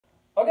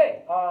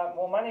Okay,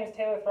 well, my name is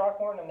Taylor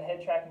Throckmorton. I'm the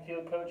head track and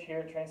field coach here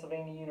at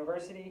Transylvania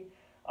University.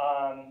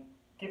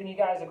 Giving you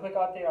guys a quick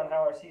update on how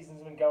our season's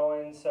been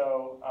going.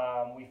 So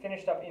we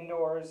finished up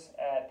indoors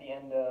at the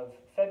end of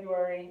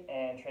February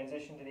and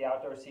transitioned to the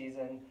outdoor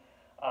season.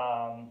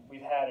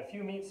 We've had a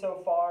few meets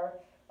so far,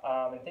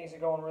 and things are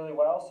going really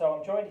well. So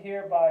I'm joined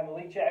here by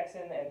Malik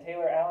Jackson and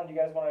Taylor Allen. Do you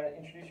guys want to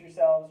introduce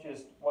yourselves,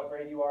 just what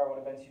grade you are, what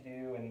events you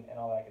do, and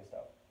all that good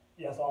stuff?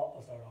 Yes,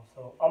 I'll start off.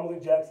 So I'm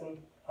Malik Jackson.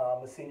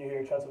 I'm a senior here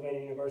at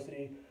Transylvania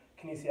University,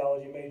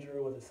 kinesiology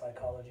major with a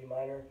psychology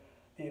minor.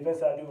 The events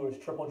that I do is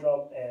triple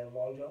jump and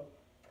long jump.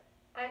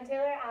 I'm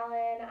Taylor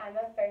Allen. I'm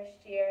a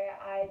first year.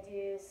 I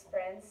do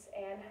sprints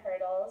and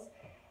hurdles,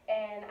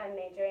 and I'm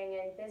majoring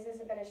in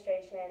business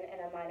administration and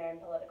a minor in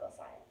political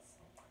science.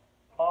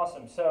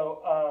 Awesome.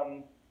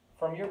 So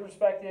from your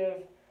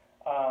perspective,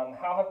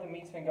 how have the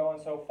meets been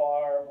going so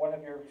far? What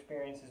have your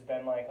experiences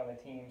been like on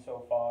the team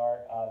so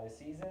far this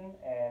season?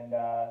 And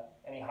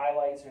any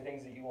highlights or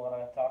things that you want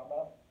to talk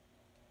about?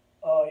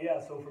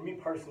 So for me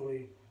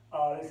personally,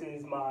 this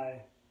is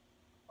my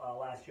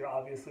last year,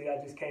 obviously. I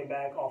just came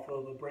back off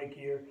of a break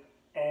year,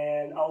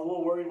 and I was a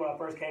little worried when I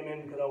first came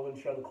in because I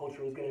wasn't sure how the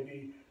culture was going to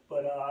be.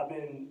 But I've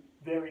been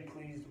very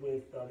pleased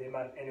with the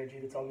amount of energy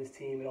that's on this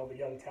team and all the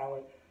young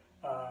talent.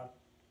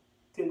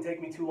 Didn't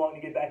take me too long to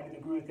get back into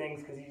the groove of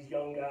things because these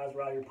young guys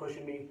were out here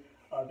pushing me,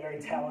 very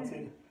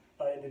talented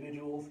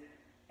individuals.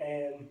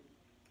 And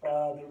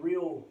the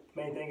real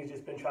main thing has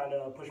just been trying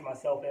to push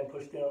myself and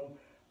push them,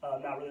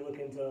 not really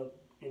looking to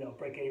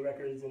break any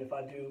records. And if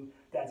I do,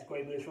 that's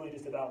great. But it's really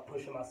just about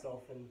pushing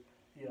myself and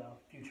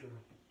future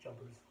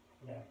jumpers.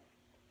 Yeah.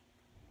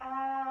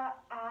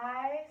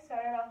 I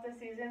started off the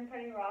season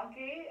pretty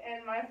rocky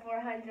in my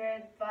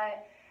 400,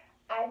 but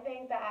I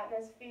think the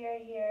atmosphere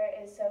here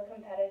is so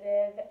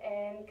competitive,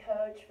 and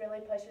Coach really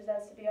pushes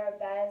us to be our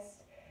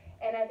best.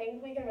 And I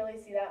think we can really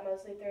see that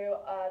mostly through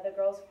the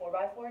girls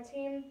 4x4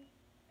 team.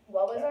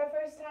 What was our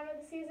first time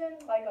of the season?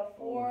 Like a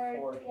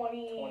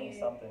 4:20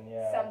 something,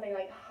 yeah. Something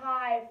like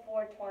high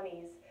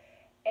 4:20s.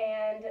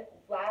 And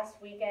last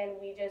weekend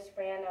we just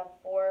ran a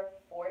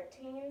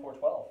 4:14.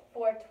 4:12.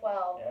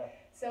 4:12. Yeah.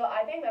 So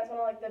I think that's one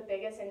of the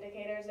biggest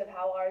indicators of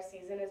how our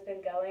season has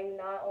been going,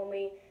 not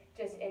only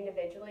just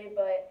individually,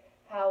 but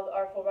how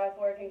our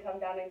 4x4 can come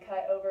down and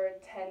cut over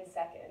 10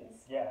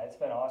 seconds. Yeah, it's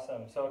been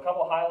awesome. So a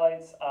couple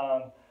highlights.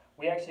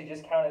 We actually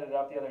just counted it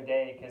up the other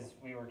day because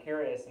we were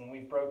curious, and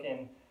we've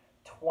broken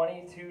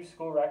 22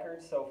 school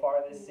records so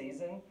far this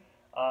season,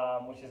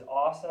 which is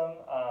awesome.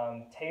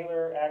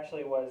 Taylor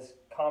actually was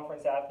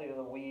Conference Athlete of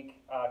the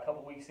Week a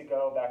couple weeks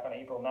ago, back on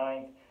April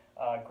 9th.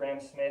 Graham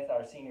Smith,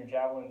 our senior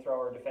javelin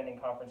thrower, defending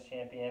conference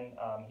champion,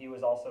 he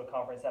was also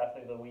Conference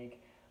Athlete of the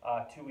Week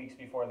 2 weeks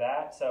before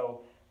that.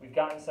 So we've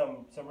gotten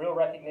some real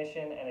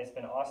recognition, and it's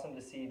been awesome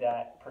to see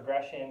that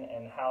progression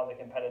and how the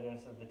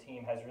competitiveness of the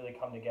team has really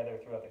come together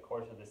throughout the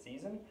course of the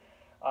season.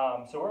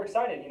 So we're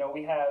excited.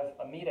 We have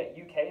a meet at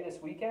UK this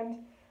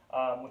weekend,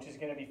 which is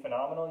going to be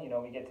phenomenal.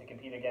 We get to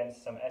compete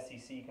against some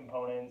SEC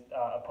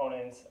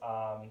opponents,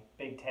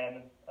 Big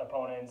Ten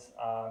opponents.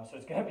 So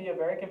it's going to be a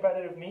very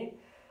competitive meet.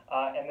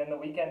 And then the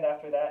weekend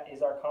after that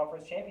is our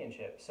conference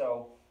championship.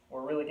 So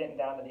we're really getting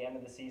down to the end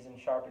of the season,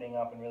 sharpening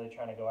up and really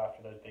trying to go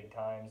after those big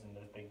times and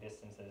those big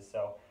distances.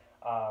 So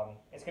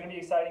it's going to be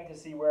exciting to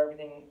see where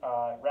everything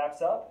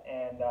wraps up,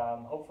 and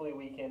hopefully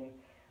we can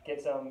get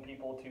some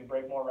people to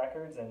break more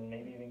records and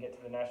maybe even get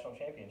to the national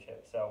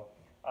championship. So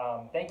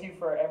thank you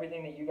for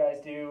everything that you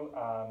guys do,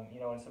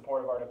 in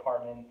support of our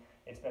department.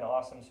 It's been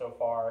awesome so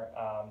far,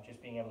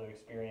 just being able to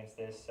experience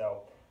this.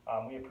 So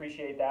we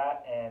appreciate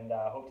that, and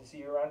hope to see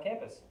you around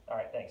campus. All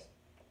right, thanks.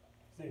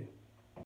 See you.